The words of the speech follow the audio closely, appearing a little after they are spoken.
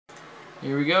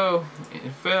Here we go.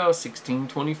 NFL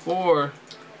 1624.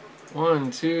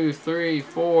 1, 2, 3,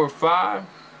 4, 5.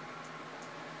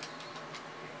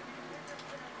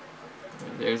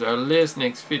 There's our list.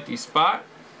 Next 50 spot.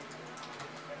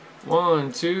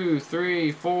 1, 2,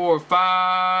 3, 4,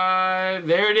 5.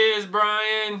 There it is,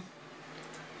 Brian.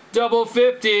 Double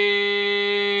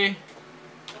 50.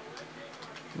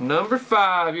 Number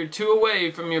 5. You're 2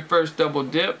 away from your first double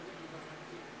dip.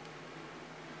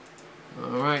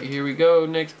 Alright, here we go.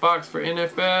 Next box for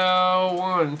NFL.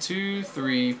 1, 2,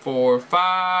 3, 4,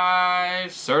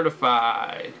 5.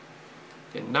 Certified.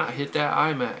 Did not hit that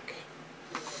iMac.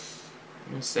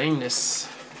 Insaneness.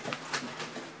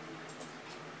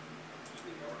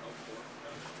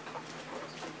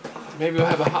 Maybe we'll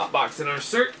have a hot box in our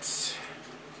certs.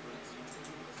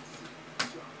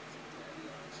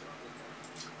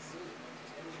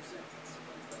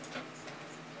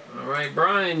 Alright,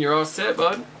 Brian, you're all set,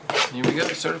 bud. Here we go,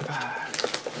 certified.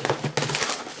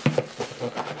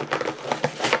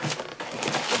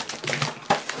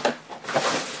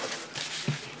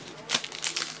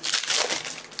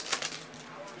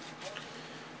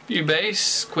 View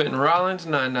base, Quentin Rollins,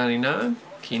 $9.99.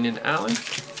 Keenan Allen.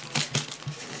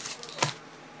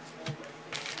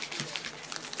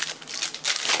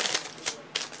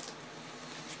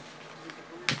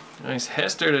 Nice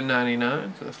Hester to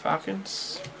 99 for the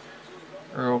Falcons.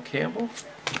 Earl Campbell.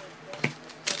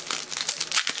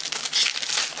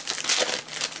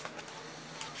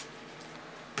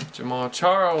 Jamal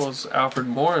Charles, Alfred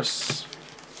Morris.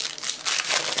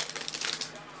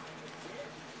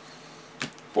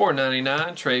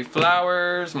 $4.99. Trey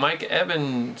Flowers, Mike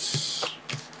Evans.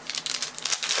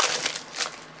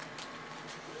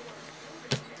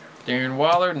 Darren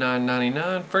Waller,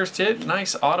 $9.99. First hit,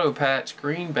 nice auto patch,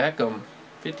 Green Beckham,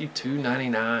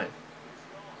 $52.99.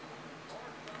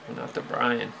 Not to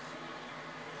Brian.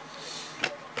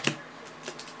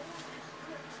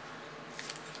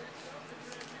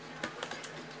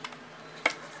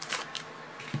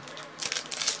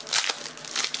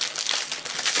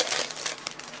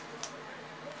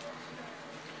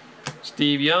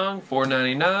 Steve Young,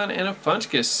 $4.99, and a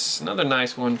Funchkis, another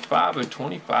nice one, 5 of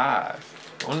 25.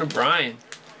 On to Brian.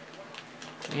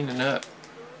 Cleaning up.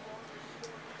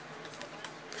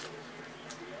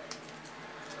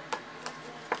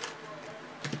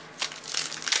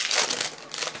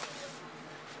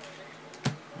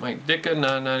 Mike Ditka,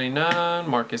 $9.99.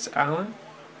 Marcus Allen.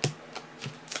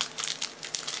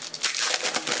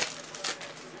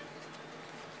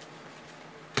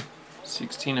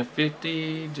 $16 of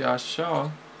 50. Josh Shaw.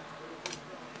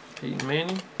 Peyton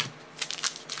Manning.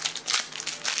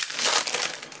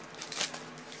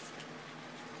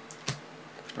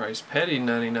 Bryce Petty,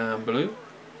 $99 blue.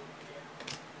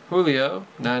 Julio,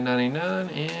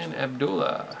 $9.99, and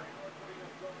Abdullah,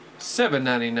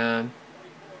 $7.99.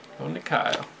 On to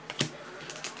Kyle.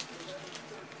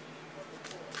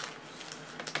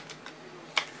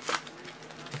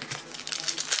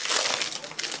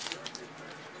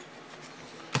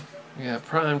 We got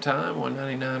Prime Time,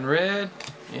 $1.99 red,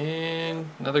 and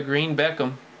another green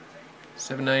Beckham,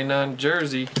 $7.99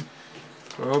 jersey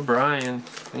for O'Brien.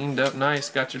 Cleaned up nice.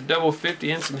 Got your double 50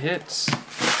 and some hits.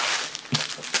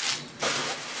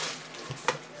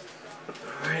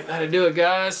 All right, that'll do it,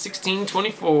 guys.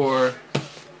 1624.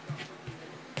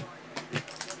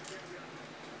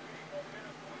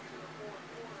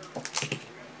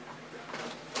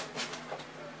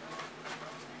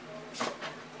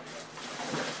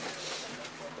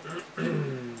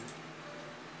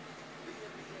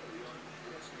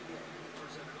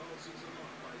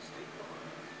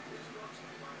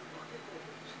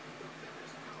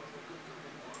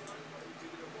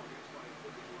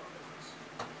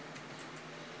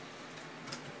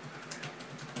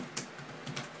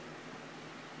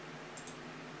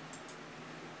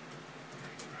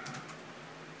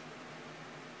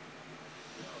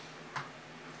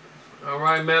 All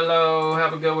right, Mello,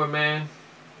 have a good one, man.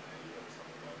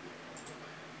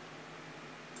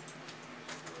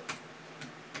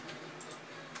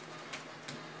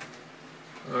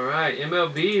 All right,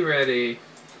 MLB ready.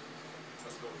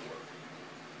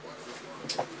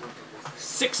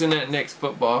 6 in that next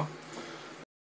football.